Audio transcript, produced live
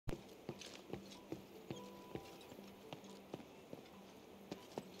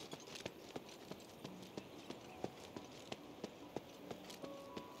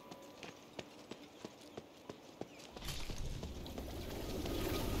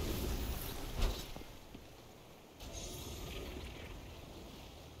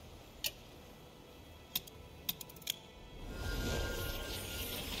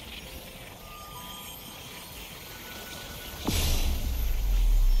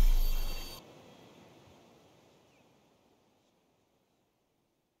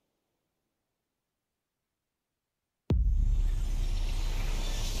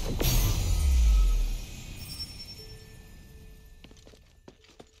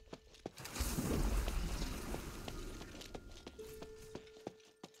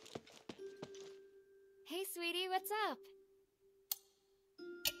what's up?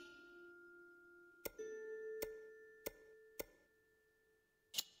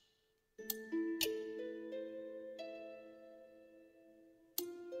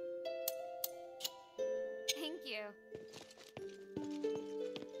 Thank you.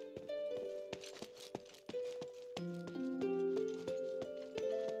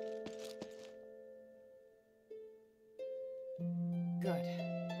 Good.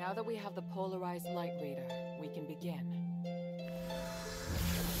 Now that we have the polarized light reader, we can begin.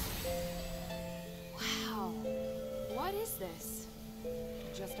 Wow. What is this?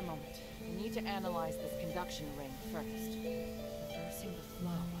 Just a moment. We need to analyze this conduction ring first. Reversing the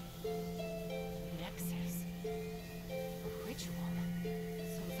flow. Nexus. A ritual.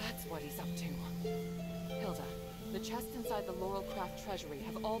 So that's what he's up to. Hilda, the chests inside the Laurelcraft treasury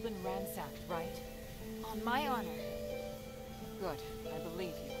have all been ransacked, right? On my honor. Good. I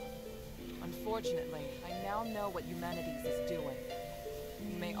believe you. Unfortunately, I now know what Humanities is doing.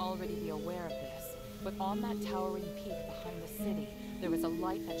 You may already be aware of this, but on that towering peak behind the city, there is a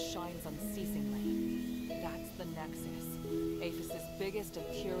light that shines unceasingly. That's the Nexus, Aphis's biggest and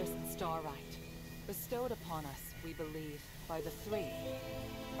purest starlight. Bestowed upon us, we believe, by the Three.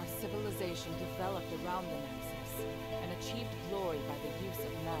 Our civilization developed around the Nexus, and achieved glory by the use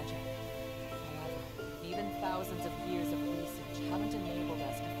of magic. However, even thousands of years of research haven't enabled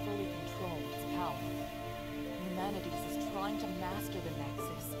us to fully control its power. Humanities is trying to master the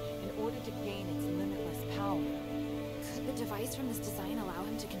Nexus in order to gain its limitless power. Could the device from this design allow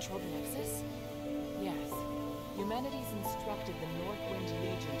him to control the Nexus? Yes. Humanities instructed the Northwind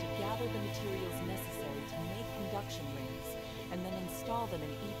Legion to gather the materials necessary to make conduction rings, and then install them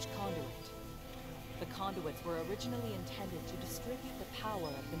in each conduit. The conduits were originally intended to distribute the power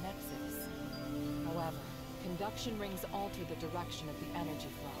of the Nexus. However, conduction rings alter the direction of the energy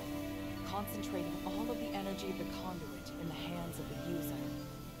flow, concentrating all of the energy of the conduit in the hands of the user.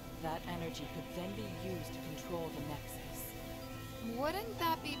 That energy could then be used to control the Nexus. Wouldn't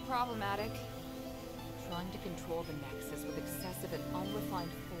that be problematic? Trying to control the Nexus with excessive and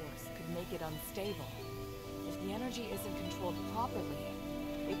unrefined force could make it unstable. If the energy isn't controlled properly,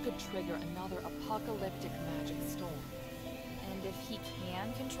 it could trigger another apocalyptic magic storm. And if he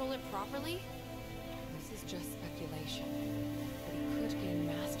can control it properly? This is just speculation, but he could gain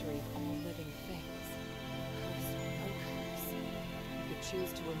mastery of all living things. Curse or no curse. He could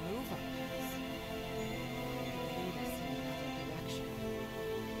choose to remove our curse. He could lead us in another direction.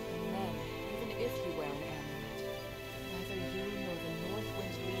 And then, even if you wear an amulet, neither you nor the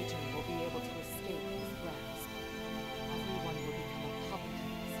Northwind Legion will be able to escape his grasp. Everyone will become a puppet in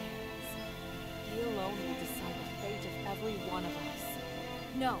his hands. He alone will decide the fate of every one of us.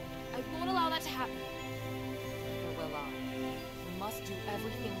 No, I won't allow that to happen. Neither will I. We must do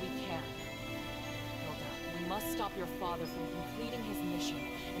everything we can. Hilda, we must stop your father from completing his mission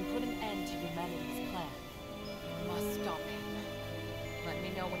and put an end to Humanity's plan. We must stop him. Let me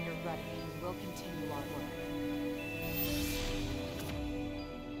know when you're ready, and we'll continue our work.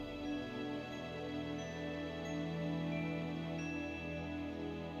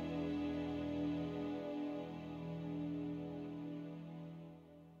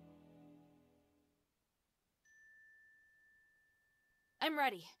 I'm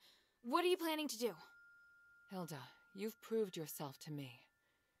ready. What are you planning to do? Hilda, you've proved yourself to me.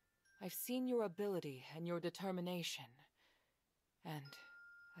 I've seen your ability and your determination. And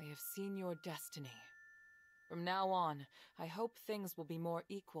I have seen your destiny. From now on, I hope things will be more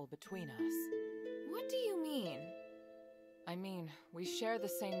equal between us. What do you mean? I mean, we share the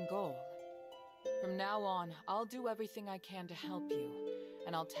same goal. From now on, I'll do everything I can to help you,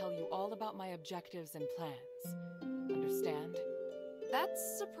 and I'll tell you all about my objectives and plans. Understand?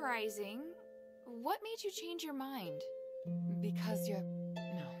 That's surprising. What made you change your mind? Because you're...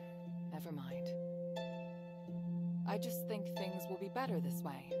 No, never mind. I just think things will be better this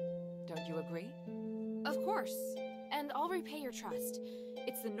way. Don't you agree? Of course. And I'll repay your trust.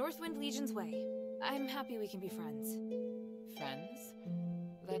 It's the Northwind Legion's way. I'm happy we can be friends. Friends?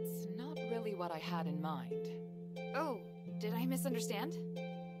 That's not really what I had in mind. Oh, did I misunderstand?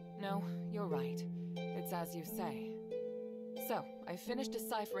 No, you're right. It's as you say. So, I finished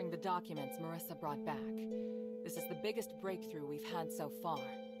deciphering the documents Marissa brought back. This is the biggest breakthrough we've had so far.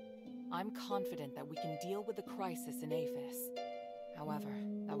 I'm confident that we can deal with the crisis in Aphis. However,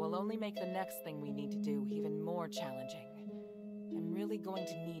 that will only make the next thing we need to do even more challenging. I'm really going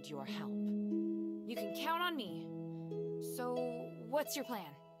to need your help. You can count on me. So, what's your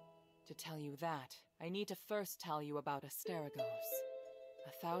plan? To tell you that, I need to first tell you about Asterigos.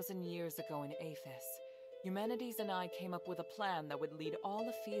 1,000 years ago in Aphis, Humanities and I came up with a plan that would lead all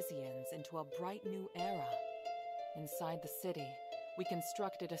Ephesians into a bright new era. Inside the city, we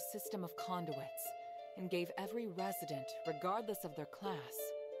constructed a system of conduits and gave every resident, regardless of their class,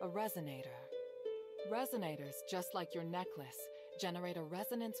 a resonator. Resonators, just like your necklace, generate a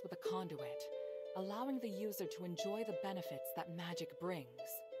resonance with a conduit, allowing the user to enjoy the benefits that magic brings.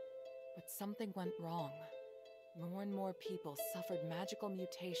 But something went wrong. More and more people suffered magical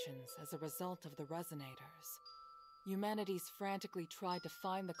mutations as a result of the resonators. Humanities frantically tried to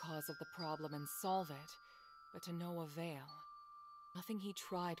find the cause of the problem and solve it, but to no avail. Nothing he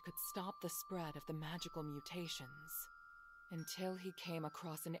tried could stop the spread of the magical mutations, until he came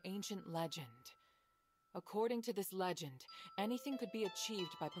across an ancient legend. According to this legend, anything could be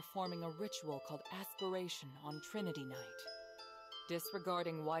achieved by performing a ritual called aspiration on Trinity Night.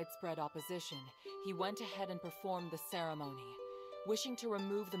 Disregarding widespread opposition, he went ahead and performed the ceremony, wishing to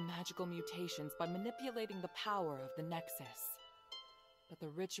remove the magical mutations by manipulating the power of the Nexus. But the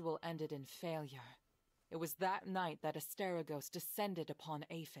ritual ended in failure. It was that night that Asterigos descended upon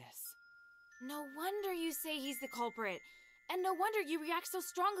Aphis. No wonder you say he's the culprit, and no wonder you react so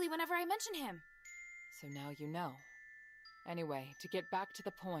strongly whenever I mention him. So now you know. Anyway, to get back to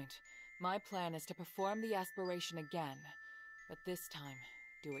the point, my plan is to perform the aspiration again, but this time,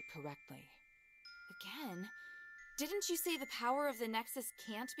 do it correctly. Again? Didn't you say the power of the Nexus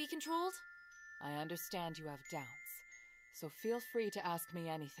can't be controlled? I understand you have doubts, so feel free to ask me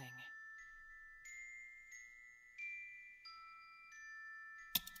anything.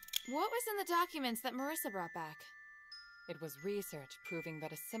 What was in the documents that Marissa brought back? It was research proving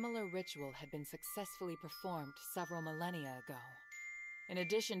that a similar ritual had been successfully performed several millennia ago. In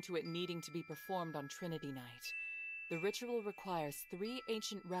addition to it needing to be performed on Trinity Night, the ritual requires 3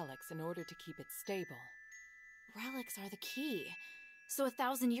 ancient relics in order to keep it stable. Relics are the key. So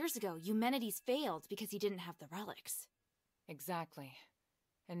 1,000 years ago, Eumenides failed because he didn't have the relics. Exactly.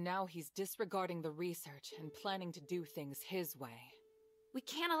 And now he's disregarding the research and planning to do things his way. We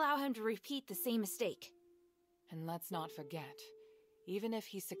can't allow him to repeat the same mistake. And let's not forget, even if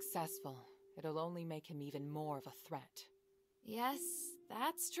he's successful, it'll only make him even more of a threat. Yes,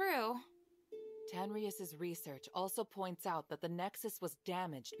 that's true. Tanrius's research also points out that the Nexus was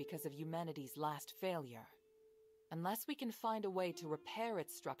damaged because of Eumenides' last failure. Unless we can find a way to repair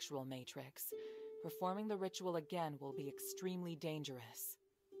its structural matrix, performing the ritual again will be extremely dangerous.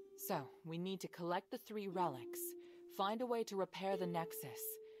 So, we need to collect the 3 relics, find a way to repair the Nexus,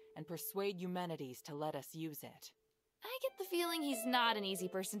 and persuade Eumenides to let us use it. I get the feeling he's not an easy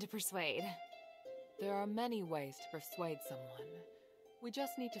person to persuade. There are many ways to persuade someone. We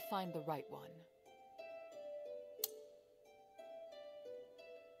just need to find the right one.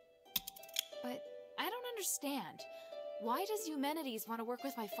 But I don't understand. Why does Eumenides want to work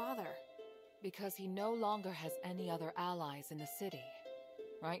with my father? Because he no longer has any other allies in the city.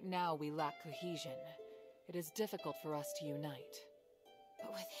 Right now, we lack cohesion. It is difficult for us to unite.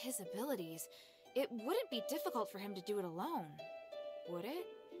 But with his abilities, it wouldn't be difficult for him to do it alone, would it?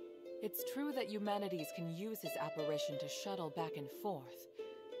 It's true that Eumenides can use his apparition to shuttle back and forth,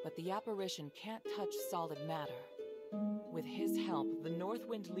 but the apparition can't touch solid matter. With his help, the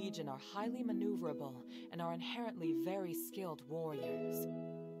Northwind Legion are highly maneuverable and are inherently very skilled warriors.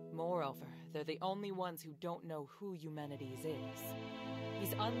 Moreover, they're the only ones who don't know who Eumenides is.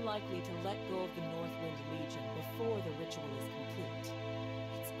 He's unlikely to let go of the Northwind Legion before the ritual is complete.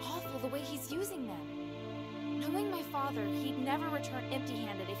 It's awful the way he's using them. Knowing my father, he'd never return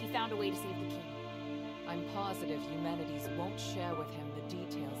empty-handed if he found a way to save the king. I'm positive Eumenides won't share with him the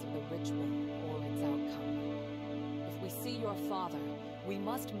details of the ritual or its outcome. If we see your father, we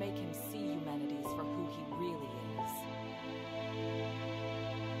must make him see Eumenides for who he really is.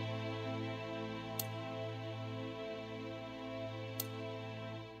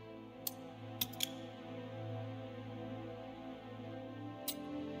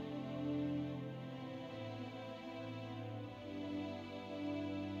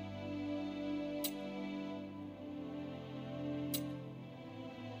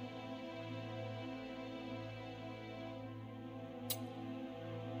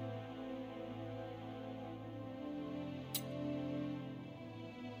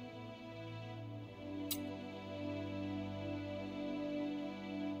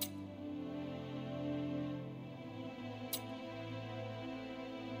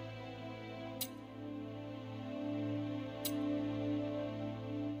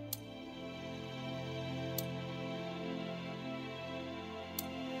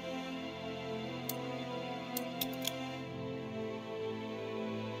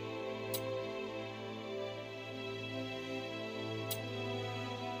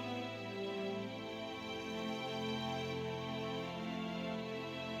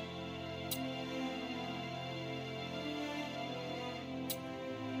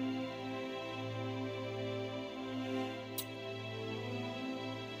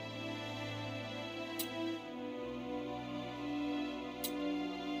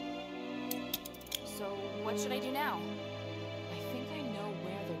 What should I do now? I think I know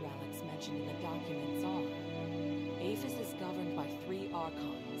where the relics mentioned in the documents are. Aphis is governed by 3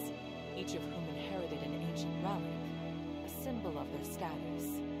 Archons, each of whom inherited an ancient relic, a symbol of their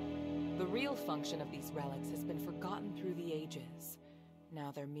status. The real function of these relics has been forgotten through the ages.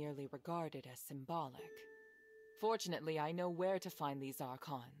 Now they're merely regarded as symbolic. Fortunately, I know where to find these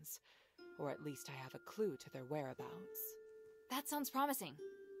Archons, or at least I have a clue to their whereabouts. That sounds promising.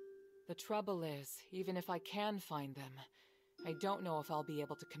 The trouble is, even if I can find them, I don't know if I'll be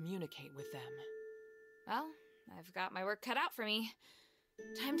able to communicate with them. Well, I've got my work cut out for me.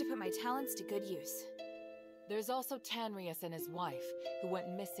 Time to put my talents to good use. There's also Tanrius and his wife, who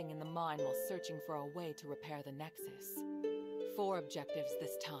went missing in the mine while searching for a way to repair the Nexus. 4 objectives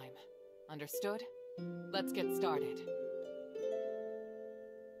this time. Understood? Let's get started.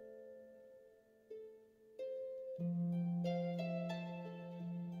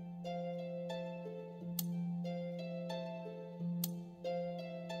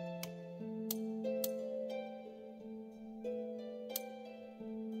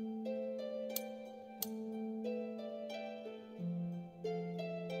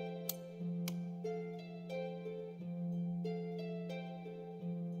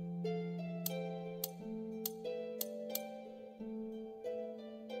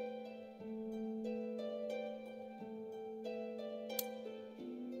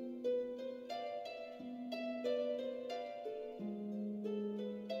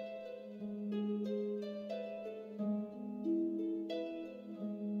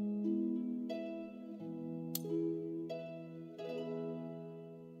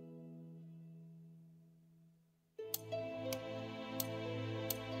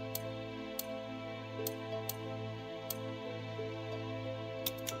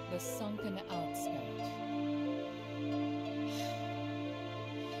 The sunken outskirt.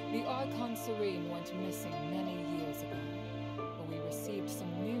 The Archon Serene went missing many years ago, but we received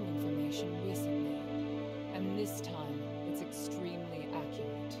some new information recently, and this time it's extremely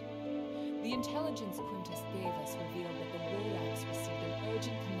accurate. The intelligence Quintus gave us revealed that the Lorax received an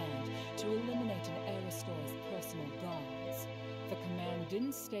urgent command to eliminate an Aristoi's personal guards. The command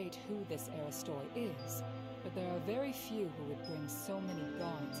didn't state who this Aristoi is, but there are very few who would bring so many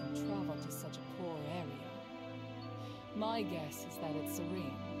guards and travel to such a poor area. My guess is that it's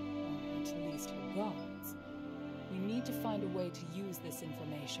Serene, or at least her guards. We need to find a way to use this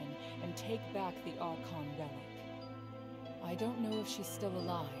information and take back the Archon relic. I don't know if she's still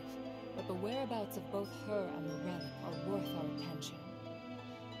alive, but the whereabouts of both her and the relic are worth our attention.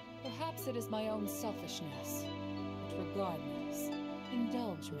 Perhaps it is my own selfishness, but regardless,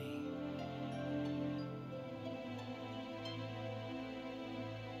 indulge me.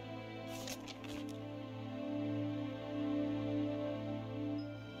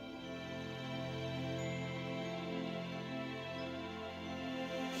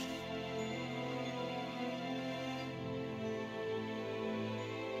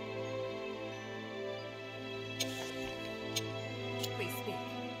 Please speak.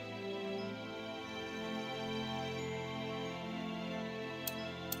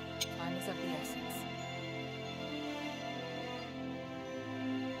 Time is of the essence.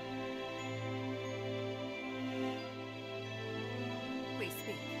 Please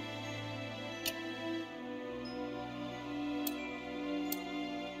speak.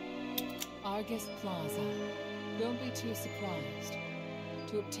 Argus Plaza. Don't be too surprised.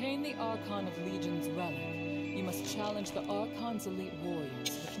 To obtain the Archon of Legion's relic, you must challenge the Archon's elite warriors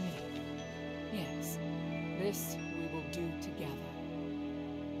with me. Yes, this we will do together.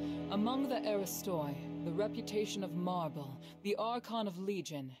 Among the Aristoi, the reputation of Marble, the Archon of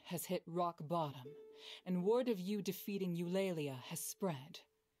Legion, has hit rock bottom, and word of you defeating Eulalia has spread.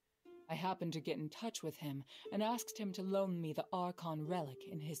 I happened to get in touch with him and asked him to loan me the Archon relic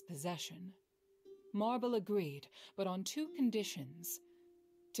in his possession. Marble agreed, but on 2 conditions.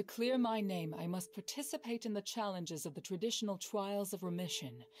 To clear my name, I must participate in the challenges of the traditional Trials of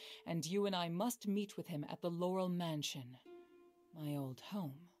Remission, and you and I must meet with him at the Laurel Mansion, my old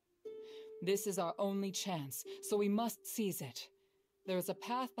home. This is our only chance, so we must seize it. There is a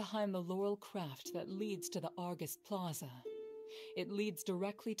path behind the Laurel Craft that leads to the Argus Plaza. It leads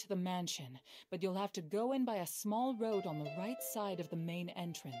directly to the mansion, but you'll have to go in by a small road on the right side of the main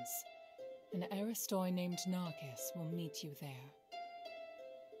entrance. An Aristoi named Narcus will meet you there.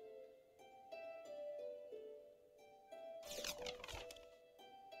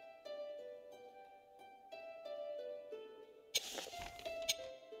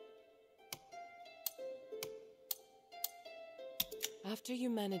 After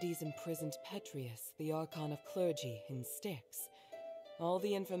Eumenides imprisoned Petrius, the Archon of Clergy, in Styx, All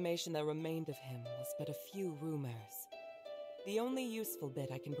the information that remained of him was but a few rumors. The only useful bit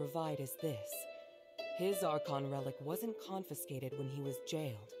I can provide is this. His Archon relic wasn't confiscated when he was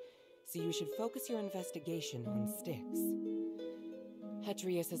jailed, so you should focus your investigation on Styx.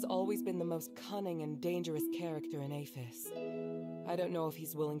 Hetrius has always been the most cunning and dangerous character in Aphis. I don't know if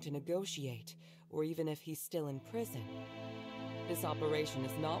he's willing to negotiate, or even if he's still in prison. This operation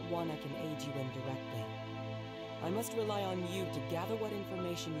is not one I can aid you in directly. I must rely on you to gather what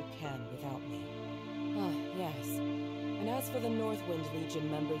information you can without me. Ah, yes. And as for the Northwind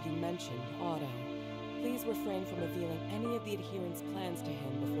Legion member you mentioned, Otto, please refrain from revealing any of the adherents' plans to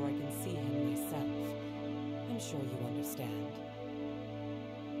him before I can see him myself. I'm sure you understand.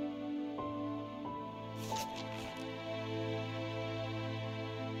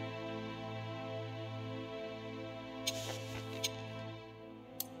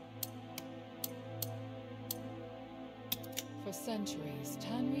 For centuries,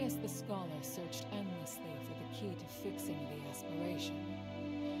 Tanrius the Scholar searched endlessly for the key to fixing the aspiration.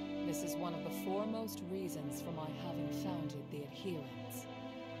 This is one of the foremost reasons for my having founded the Adherents.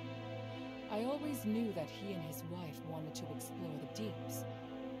 I always knew that he and his wife wanted to explore the deeps,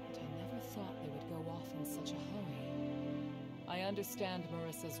 but I never thought they would go off in such a hurry. I understand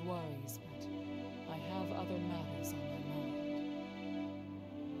Marissa's worries, but I have other matters on my mind.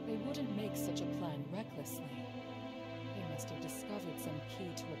 They wouldn't make such a plan recklessly. They must have discovered some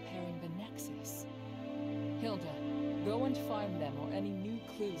key to repairing the Nexus. Hilda, go and find them or any new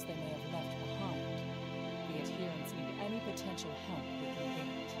clues they may have left behind. The Adherents need any potential help they can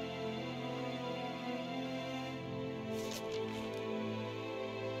get.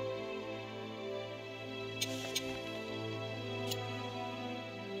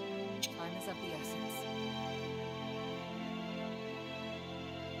 Time is of the essence.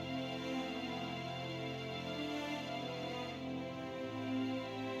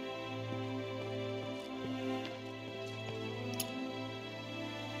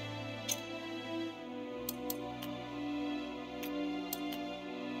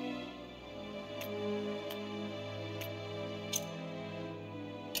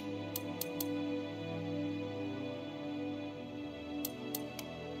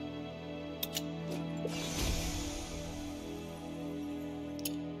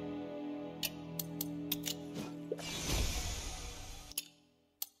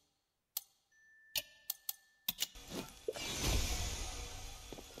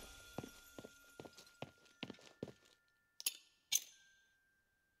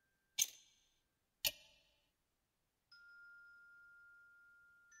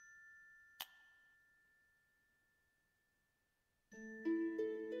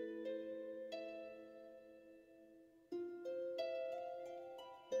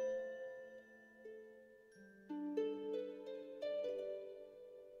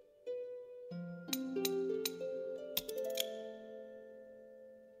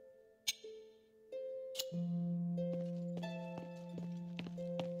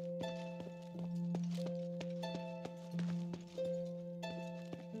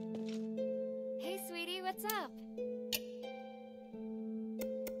 Hey, sweetie, what's up?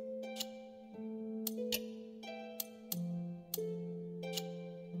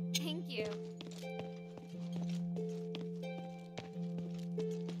 Thank you.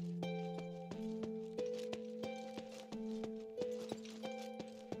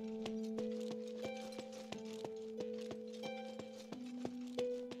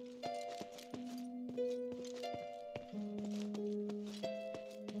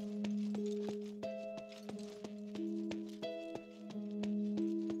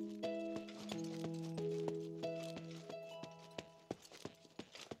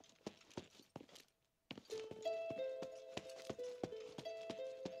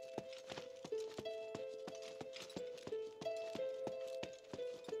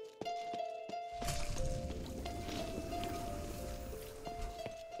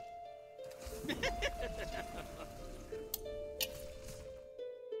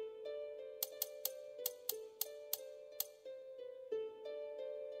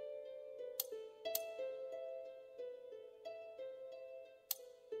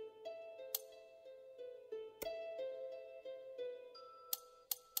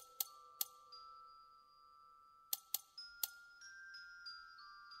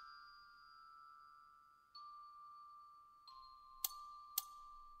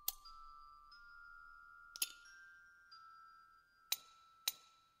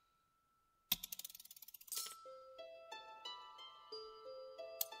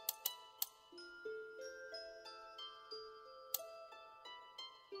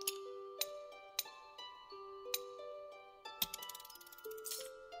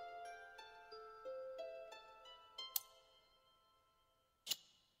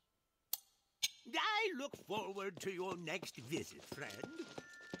 look forward to your next visit, friend.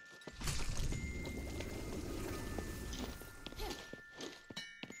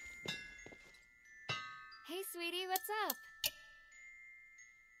 Hey, sweetie, what's up?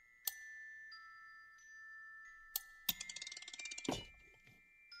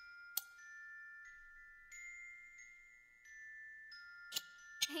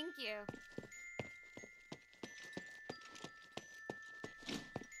 Thank you.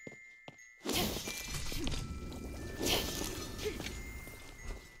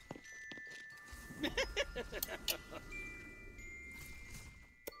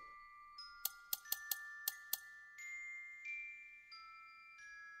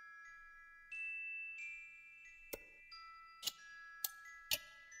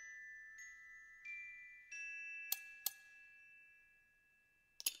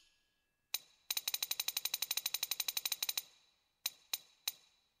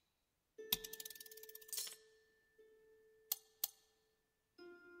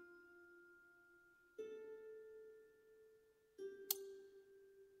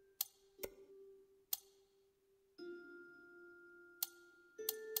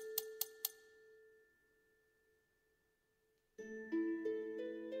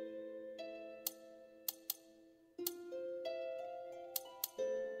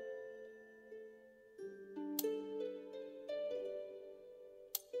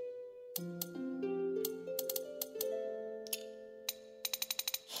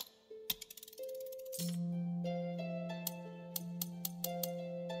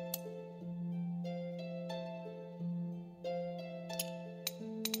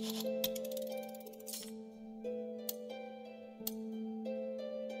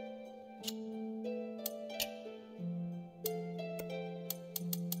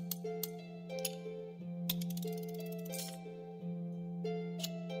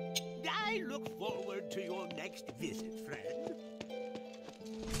 I look forward to your next visit, friend.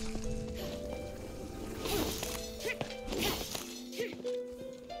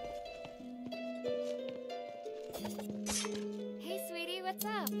 Hey, sweetie, what's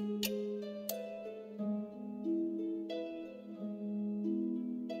up?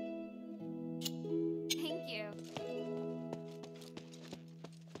 Thank you.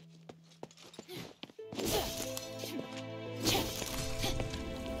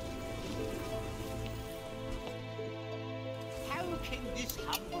 How can this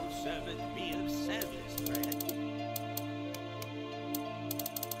humble servant be of service, friend?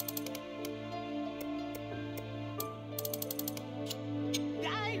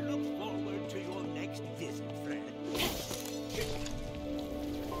 I look forward to your next visit, friend.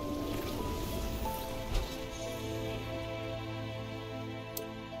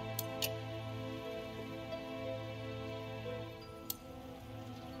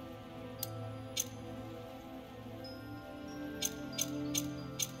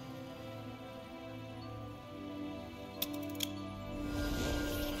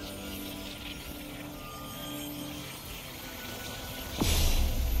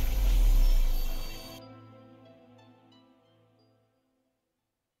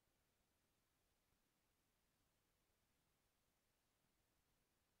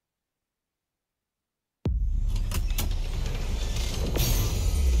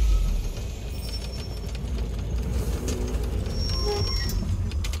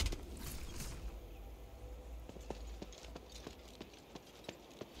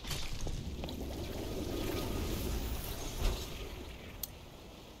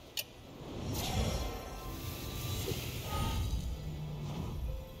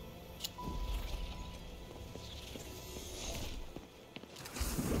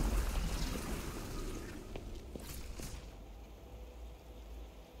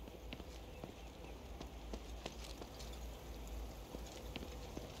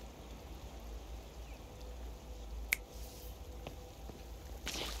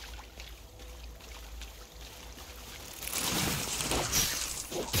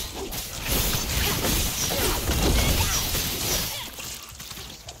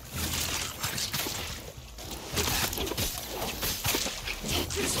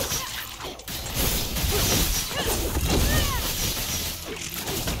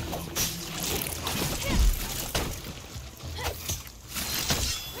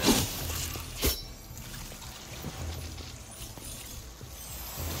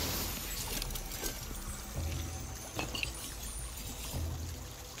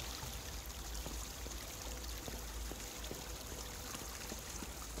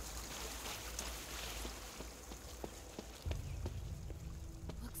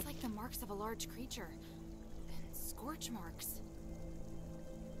 The marks of a large creature. And scorch marks.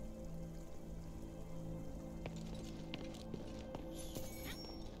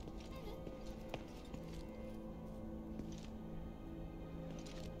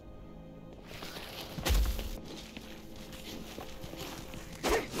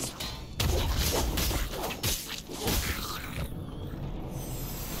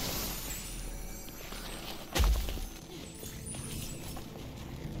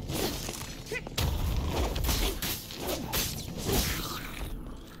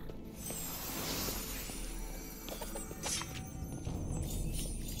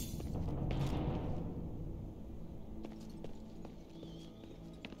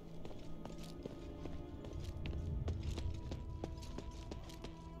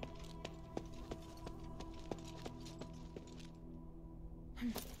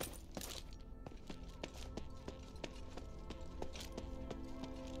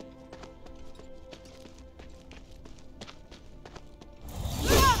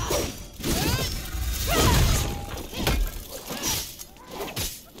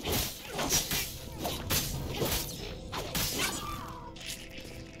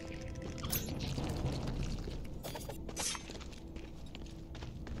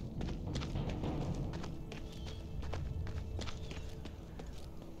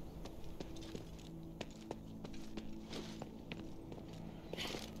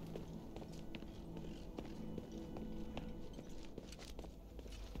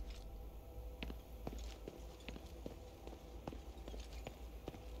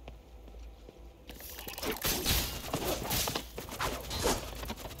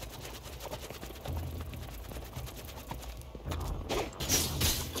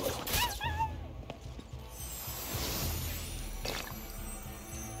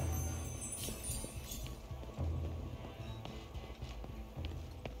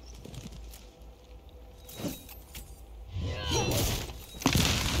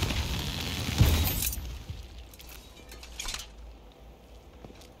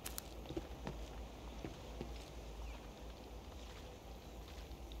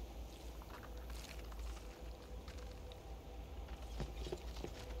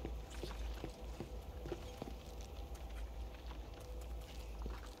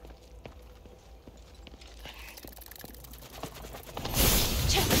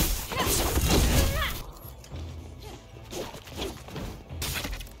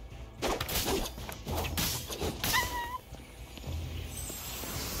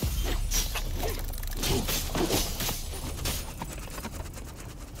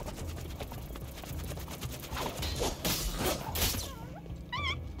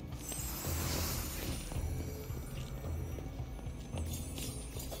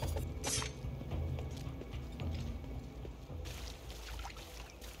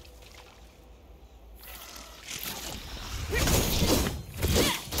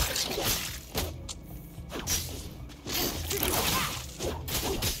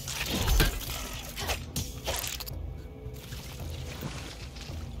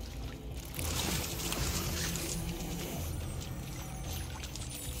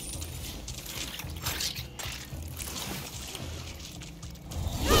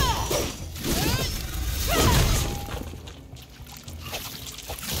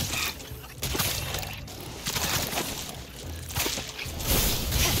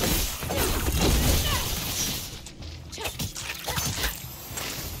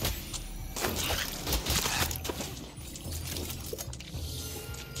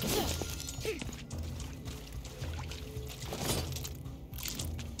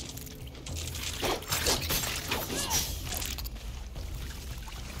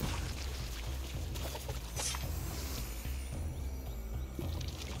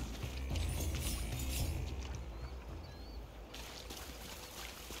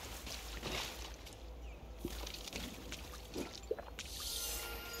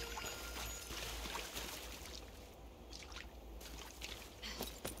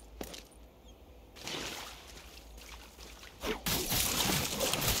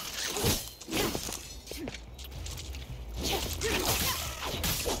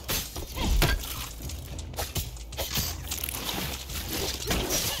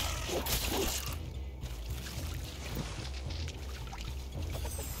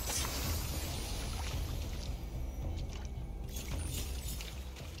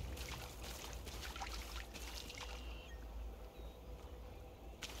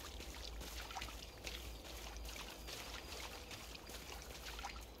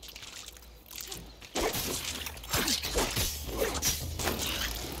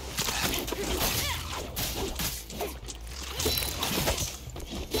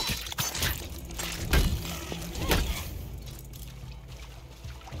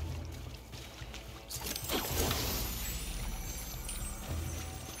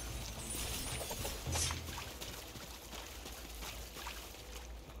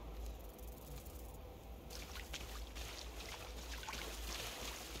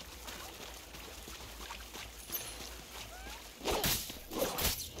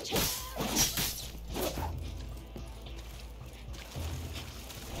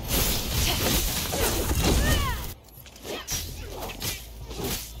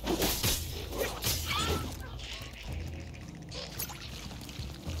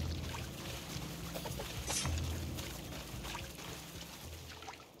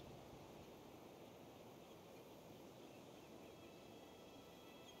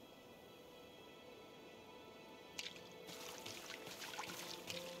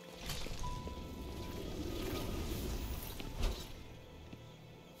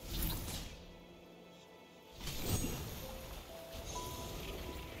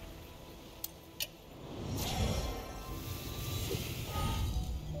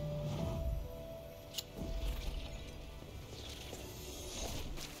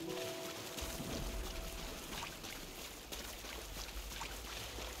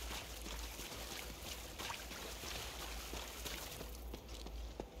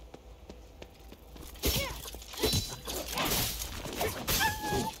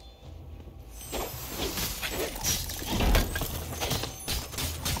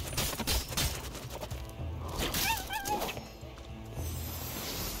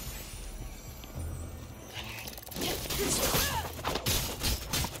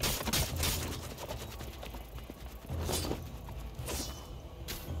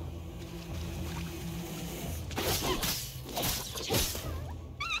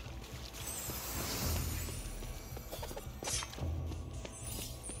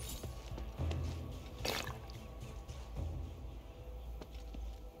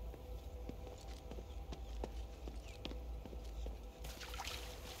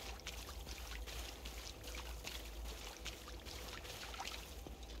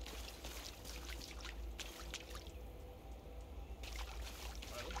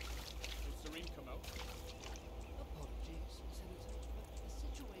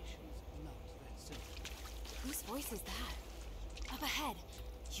 voice is that? Up ahead,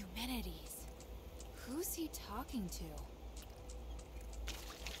 Eumenides. Who's he talking to?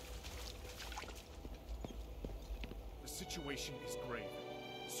 The situation is grave.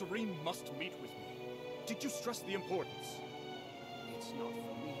 Serene must meet with me. Did you stress the importance? It's not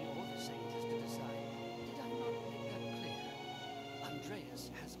for me or the Saints to decide. Did I not make that clear?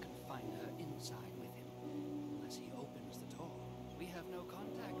 Andreas has confined her inside with him. Unless he opens the door, we have no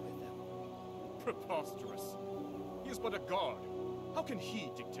contact with them. Preposterous. He is but a guard. How can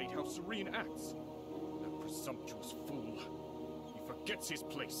he dictate how Serene acts? That presumptuous fool. He forgets his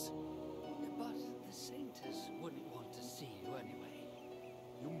place. But the Saints wouldn't want to see you anyway.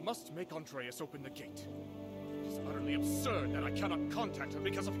 You must make Andreas open the gate. It is utterly absurd that I cannot contact her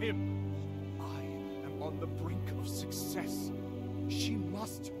because of him. I am on the brink of success. She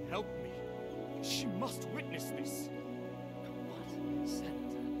must help me. She must witness this. What,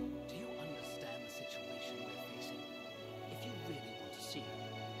 Senator? Do you understand the situation we're facing? If you really want to see her,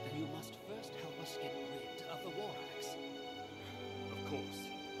 then you must first help us get rid of the war axe. Of course.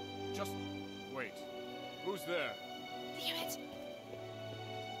 Just wait. Who's there? Damn it!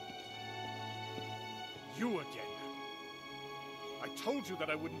 You again. I told you that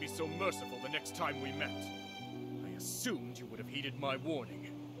I wouldn't be so merciful the next time we met. I assumed you would have heeded my warning.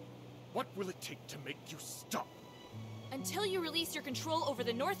 What will it take to make you stop? Until you release your control over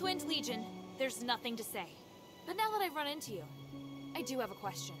the Northwind Legion, there's nothing to say. But now that I've run into you, I do have a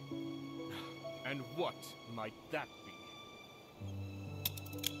question. And what might that be?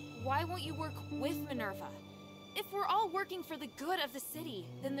 Why won't you work with Minerva? If we're all working for the good of the city,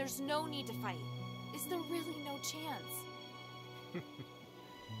 then there's no need to fight. Is there really no chance?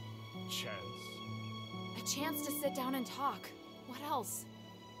 Chance? A chance to sit down and talk. What else?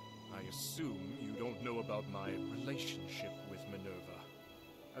 I assume you don't know about my relationship with Minerva.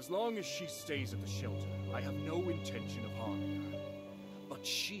 As long as she stays at the shelter, I have no intention of harming her. But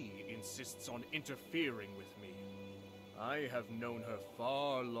she insists on interfering with me. I have known her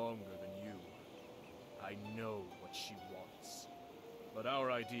far longer than you. I know what she wants. But our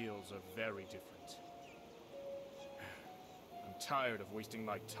ideals are very different. I'm tired of wasting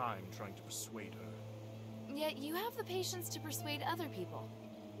my time trying to persuade her. Yet you have the patience to persuade other people.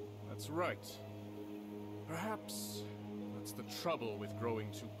 That's right. Perhaps that's the trouble with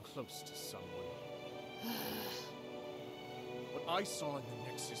growing too close to someone. What I saw in the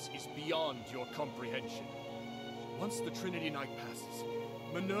Nexus is beyond your comprehension. Once the Trinity Night passes,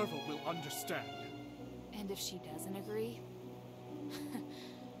 Minerva will understand. And if she doesn't agree?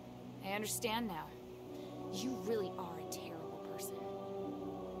 I understand now. You really are a terrible person.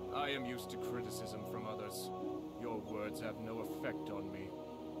 I am used to criticism from others. Your words have no effect on me.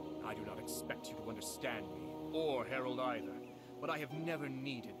 I do not expect you to understand me, or Harold either, but I have never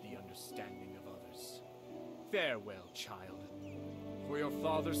needed the understanding of others. Farewell, child. For your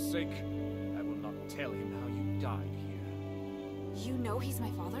father's sake, I will not tell him how you died here. You know he's my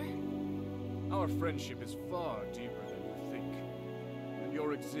father? Our friendship is far deeper than you think, and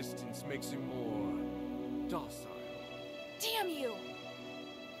your existence makes him more docile. Damn you!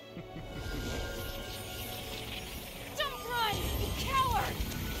 Don't run, you coward!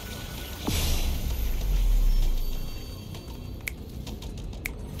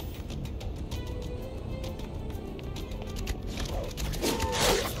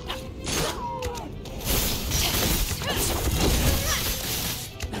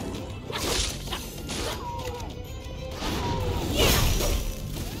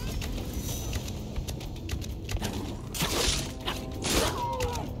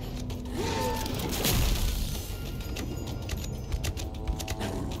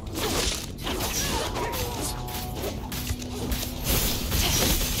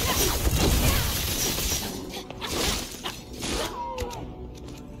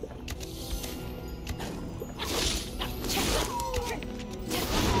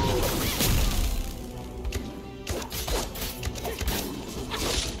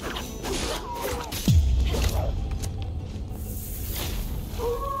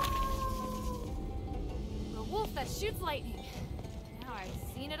 Shoots lightning. Now I've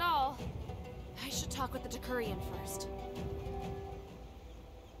seen it all. I should talk with the Decurion first.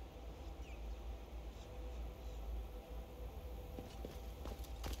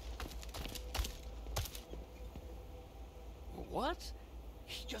 What?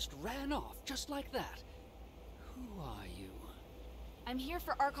 He just ran off, just like that. Who are you? I'm here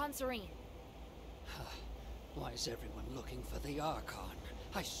for Archon Serene. Why is everyone looking for the Archon?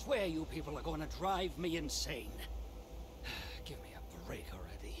 I swear you people are going to drive me insane. Give me a break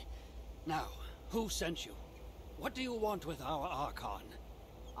already. Now, who sent you? What do you want with our Archon?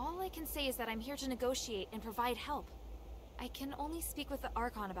 All I can say is that I'm here to negotiate and provide help. I can only speak with the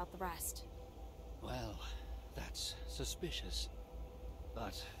Archon about the rest. Well, that's suspicious.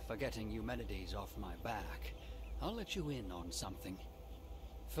 But for getting Eumenides off my back, I'll let you in on something.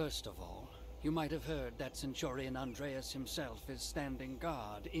 First of all, you might have heard that Centurion Andreas himself is standing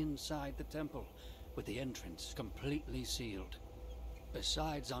guard inside the temple, with the entrance completely sealed.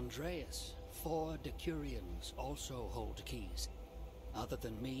 Besides Andreas, 4 Decurions also hold keys. Other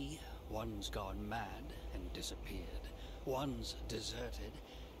than me, one's gone mad and disappeared, one's deserted,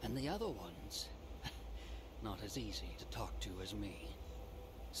 and the other one's not as easy to talk to as me.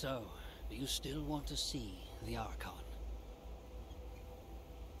 So, do you still want to see the Archon?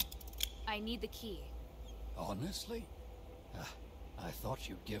 I need the key. Honestly? I thought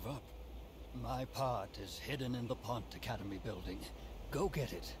you'd give up. My part is hidden in the Ponte Academy building. Go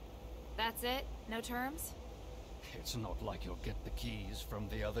get it. That's it? No terms? It's not like you'll get the keys from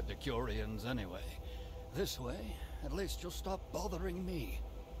the other Decurions anyway. This way, at least you'll stop bothering me.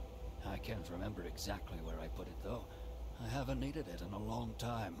 I can't remember exactly where I put it, though. I haven't needed it in a long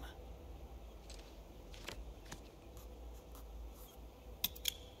time.